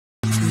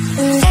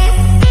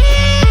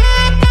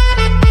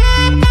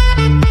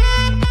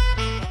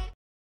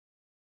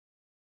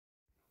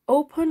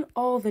Open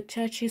all the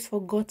churches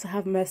for God to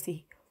have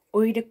mercy,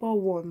 Oyedepo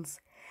warns.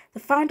 The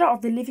founder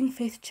of the Living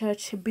Faith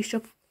Church,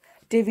 Bishop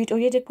David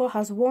Oyedepo,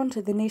 has warned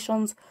the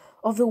nations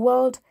of the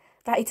world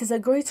that it is a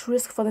great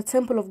risk for the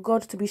temple of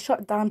God to be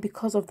shut down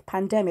because of the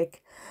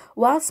pandemic.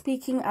 While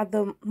speaking at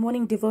the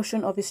morning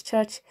devotion of his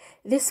church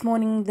this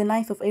morning, the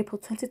 9th of April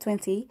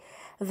 2020,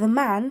 the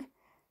man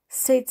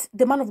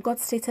of God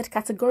stated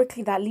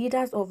categorically that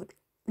leaders of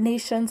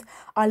nations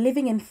are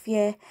living in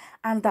fear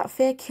and that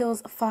fear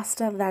kills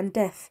faster than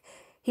death.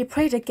 He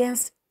prayed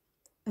against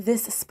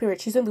this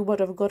spirit, using the word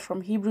of God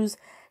from Hebrews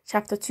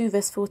chapter 2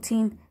 verse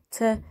 14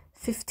 to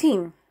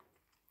 15.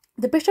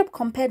 The bishop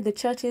compared the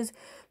churches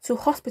to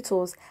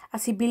hospitals,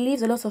 as he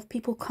believes a lot of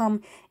people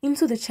come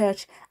into the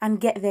church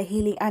and get their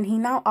healing, and he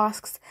now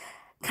asks,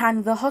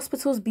 can the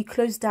hospitals be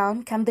closed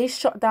down? Can they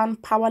shut down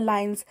power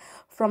lines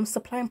from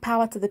supplying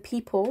power to the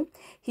people?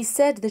 He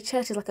said the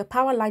church is like a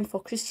power line for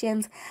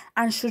Christians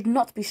and should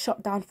not be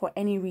shut down for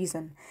any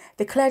reason.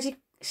 The clergy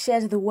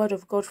shared the word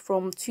of God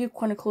from 2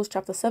 Chronicles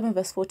chapter 7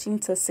 verse 14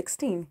 to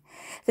 16.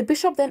 The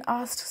bishop then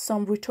asked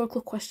some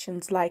rhetorical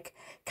questions like,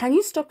 can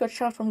you stop your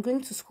child from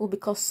going to school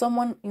because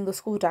someone in the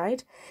school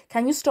died?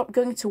 Can you stop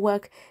going to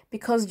work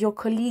because your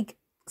colleague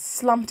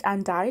slumped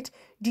and died?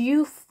 Do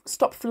you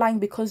stop flying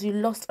because you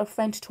lost a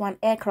friend to an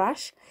air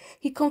crash?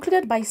 He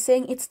concluded by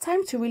saying it's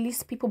time to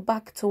release people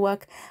back to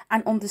work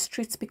and on the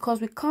streets because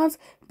we can't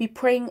be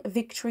praying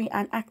victory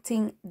and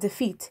acting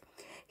defeat.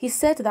 He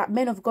said that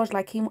men of God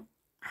like him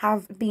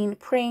have been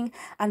praying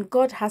and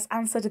God has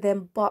answered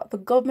them, but the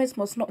government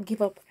must not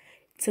give up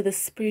to the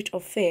spirit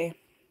of fear.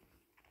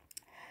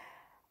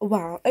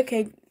 Wow.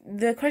 Okay,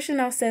 the question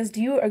now says,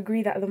 do you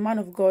agree with the man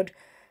of God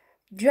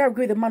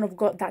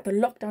that the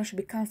lockdown should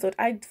be cancelled?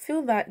 I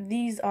feel that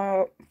these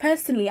are,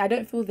 personally, I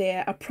don't feel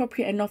they're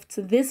appropriate enough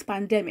to this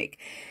pandemic.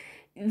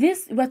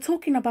 We're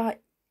talking about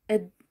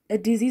a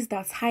disease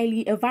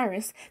a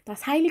virus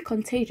that's highly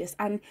contagious,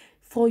 and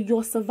for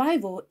your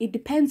survival, it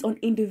depends on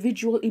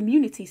individual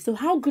immunity. So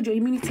how good your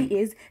immunity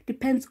is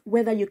depends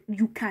whether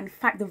you can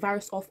fight the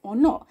virus off or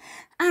not.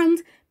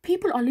 And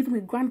people are living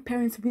with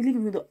grandparents, we're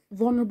living with the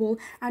vulnerable,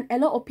 and a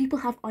lot of people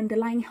have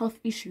underlying health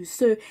issues.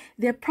 So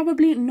they're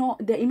probably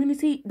not, their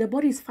immunity, the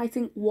body is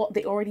fighting what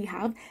they already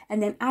have,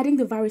 and then adding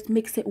the virus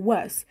makes it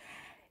worse.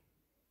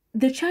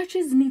 The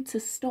churches need to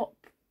stop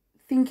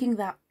thinking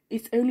that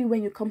it's only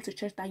when you come to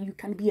church that you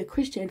can be a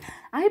Christian.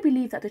 I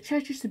believe that the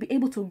churches should be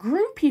able to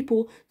groom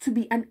people to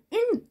be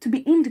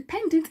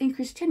independent in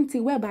Christianity,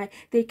 whereby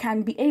they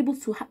can be able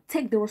to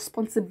take the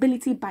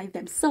responsibility by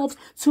themselves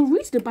to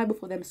read the Bible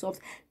for themselves,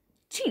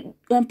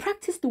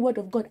 practice the word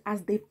of God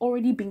as they've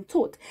already been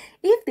taught.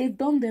 If they've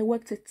done their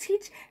work to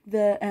teach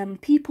the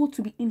people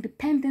to be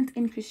independent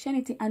in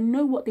Christianity and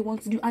know what they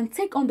want to do and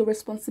take on the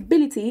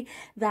responsibility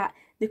that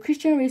the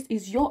Christian race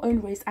is your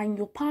own race and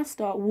your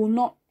pastor will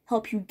not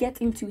help you get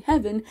into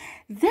heaven,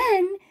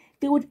 then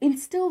they would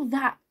instill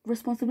that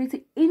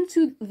responsibility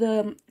into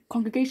the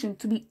congregation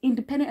to be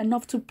independent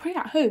enough to pray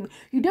at home.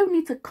 You don't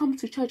need to come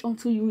to church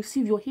until you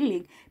receive your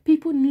healing.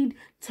 People need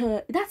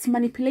to, that's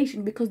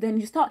manipulation, because then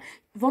you start,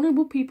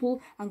 vulnerable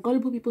people and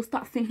gullible people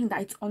start thinking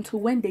that it's until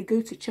when they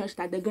go to church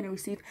that they're going to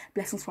receive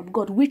blessings from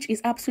God, which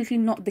is absolutely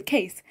not the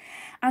case.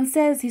 And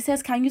he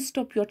says, can you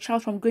stop your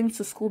child from going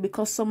to school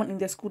because someone in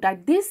their school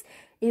died?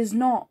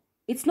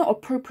 It's not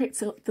appropriate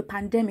to the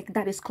pandemic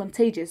that is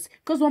contagious.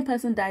 Because one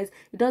person dies,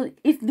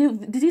 if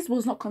the disease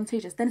was not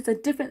contagious, then it's a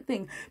different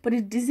thing. But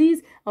the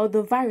disease, or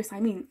the virus,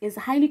 is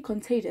highly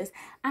contagious.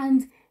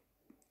 And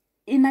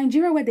in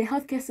Nigeria, where the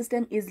healthcare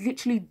system is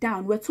literally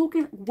down, we're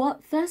talking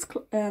first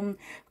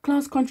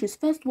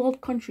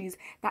world countries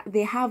that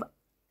they have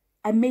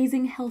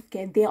amazing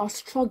healthcare, they are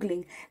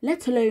struggling,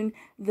 let alone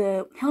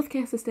the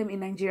healthcare system in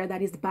Nigeria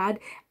that is bad.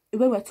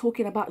 When we're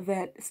talking about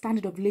the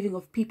standard of living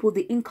of people,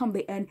 the income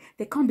they earn,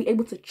 they can't be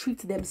able to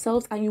treat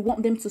themselves, and you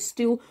want them to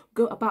still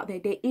go about their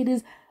day. It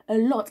is a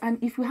lot. And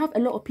if you have a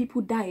lot of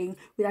people dying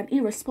with an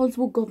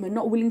irresponsible government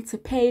not willing to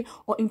pay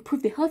or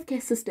improve the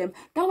healthcare system,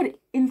 that would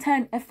in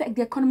turn affect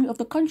the economy of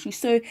the country.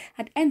 So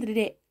at the end of the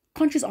day,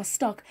 countries are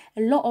stuck.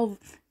 A lot of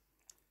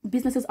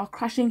businesses are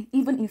crashing,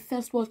 even in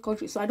first world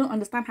countries. So I don't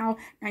understand how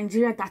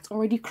Nigeria, that's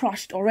already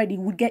crushed already,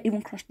 would get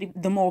even crushed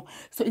the more.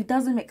 So it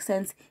doesn't make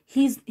sense.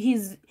 He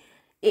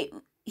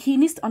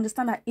needs to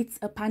understand that it's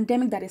a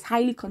pandemic that is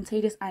highly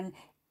contagious and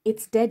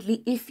it's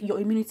deadly if your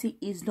immunity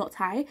is not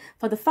high.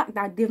 For the fact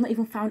that they've not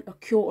even found a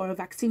cure or a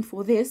vaccine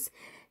for this,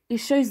 it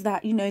shows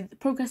that,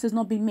 progress has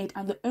not been made,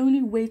 and the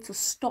only way to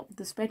stop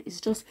the spread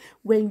is just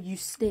when you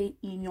stay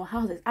in your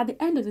houses. At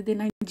the end of the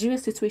day,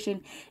 Nigeria's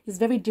situation is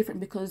very different,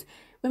 because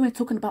when we're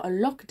talking about a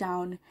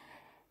lockdown,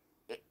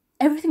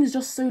 everything is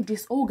just so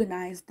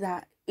disorganized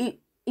that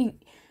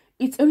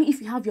it's only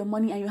if you have your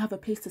money and you have a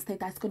place to stay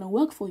that's going to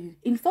work for you.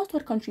 In first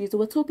world countries,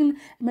 we're talking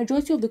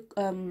majority of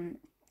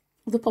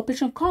the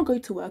population can't go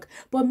to work,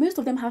 but most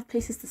of them have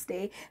places to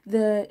stay.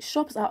 The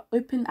shops are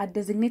open at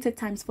designated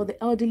times for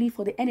the elderly,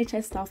 for the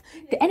NHS staff.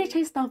 The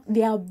NHS staff,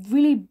 they are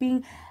really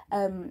being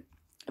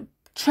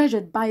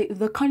treasured by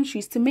the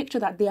countries to make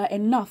sure that they are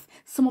enough.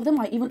 Some of them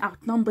are even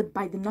outnumbered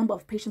by the number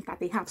of patients that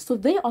they have, so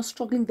they are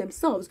struggling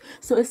themselves.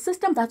 So a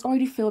system that's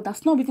already failed,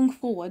 that's not moving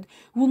forward,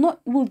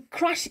 will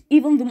crash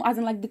even the, as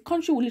in like the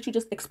country will literally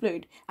just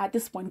explode at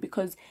this point,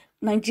 because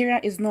Nigeria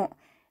is not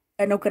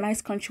an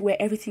organized country where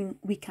everything,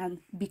 we can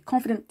be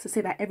confident to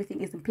say that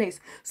everything is in place.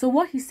 So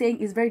what he's saying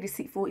is very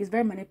deceitful, is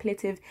very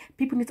manipulative.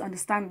 People need to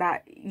understand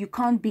that you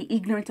can't be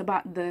ignorant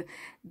about the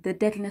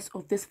deadliness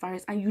of this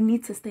virus, and you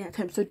need to stay at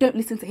home. So don't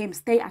listen to him.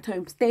 Stay at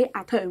home. Stay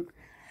at home.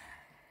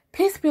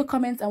 Please put your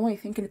comments and what you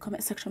think in the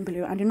comment section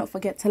below, and do not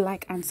forget to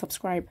like and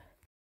subscribe.